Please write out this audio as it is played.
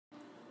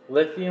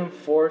Lithium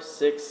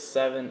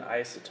 467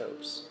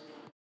 isotopes.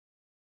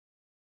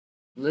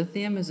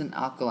 Lithium is an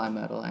alkali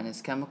metal and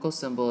its chemical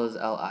symbol is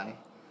Li.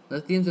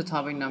 Lithium's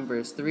atomic number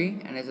is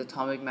 3 and its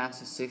atomic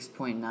mass is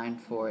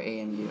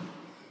 6.94 AMU.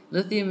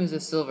 Lithium is a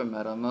silver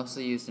metal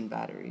mostly used in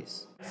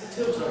batteries.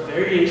 Isotopes are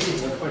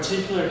variations of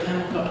particular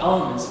chemical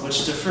elements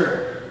which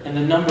differ in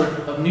the number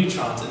of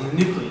neutrons in the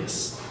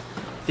nucleus.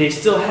 They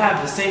still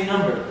have the same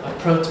number of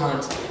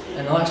protons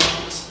and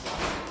electrons.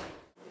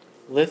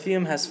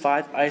 Lithium has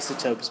 5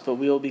 isotopes, but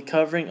we will be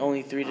covering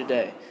only 3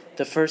 today,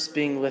 the first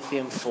being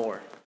lithium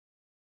 4.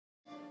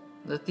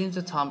 Lithium's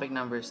atomic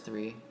number is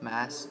 3,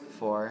 mass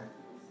 4,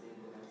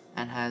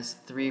 and has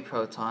 3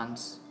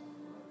 protons,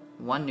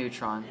 1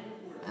 neutron,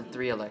 and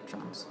 3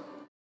 electrons.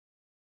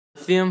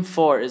 Lithium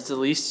 4 is the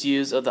least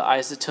used of the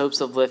isotopes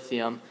of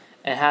lithium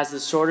and has the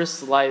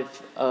shortest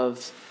life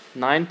of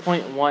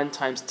 9.1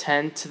 times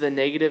 10 to the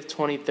negative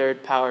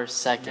 23rd power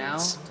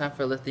seconds. Now, time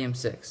for lithium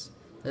 6.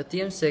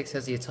 Lithium 6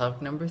 has the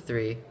atomic number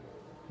 3,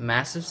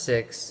 mass of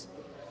 6,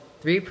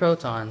 3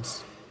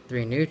 protons,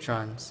 3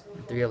 neutrons,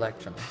 and 3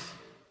 electrons.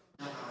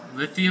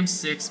 Lithium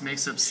 6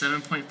 makes up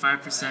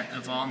 7.5%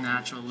 of all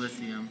natural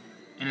lithium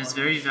and is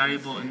very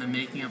valuable in the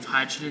making of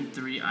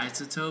hydrogen-3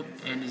 isotope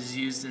and is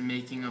used in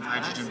making of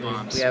hydrogen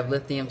bombs. We have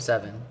lithium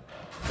 7.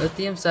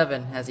 Lithium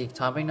 7 has the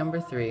atomic number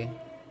 3,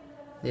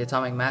 the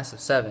atomic mass of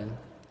 7,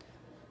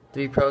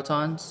 3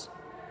 protons,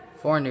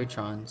 4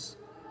 neutrons,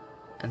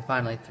 and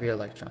finally 3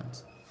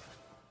 electrons.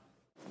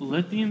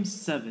 Lithium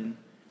 7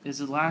 is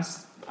the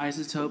last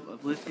isotope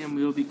of lithium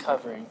we will be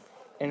covering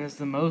and is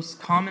the most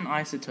common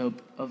isotope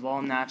of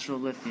all natural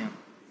lithium.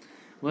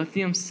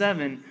 Lithium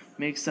 7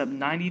 makes up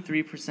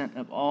 93%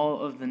 of all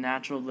of the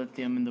natural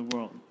lithium in the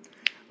world.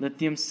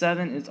 Lithium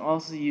 7 is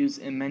also used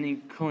in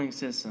many cooling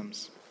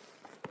systems.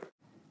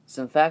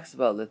 Some facts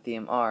about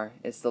lithium are: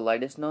 it's the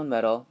lightest known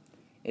metal,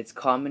 it's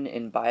common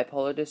in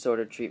bipolar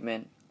disorder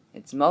treatment,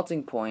 its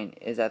melting point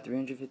is at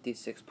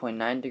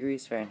 356.9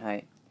 degrees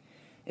Fahrenheit,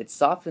 it's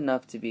soft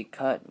enough to be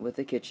cut with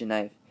a kitchen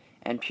knife,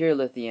 and pure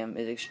lithium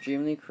is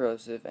extremely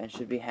corrosive and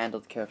should be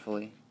handled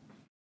carefully.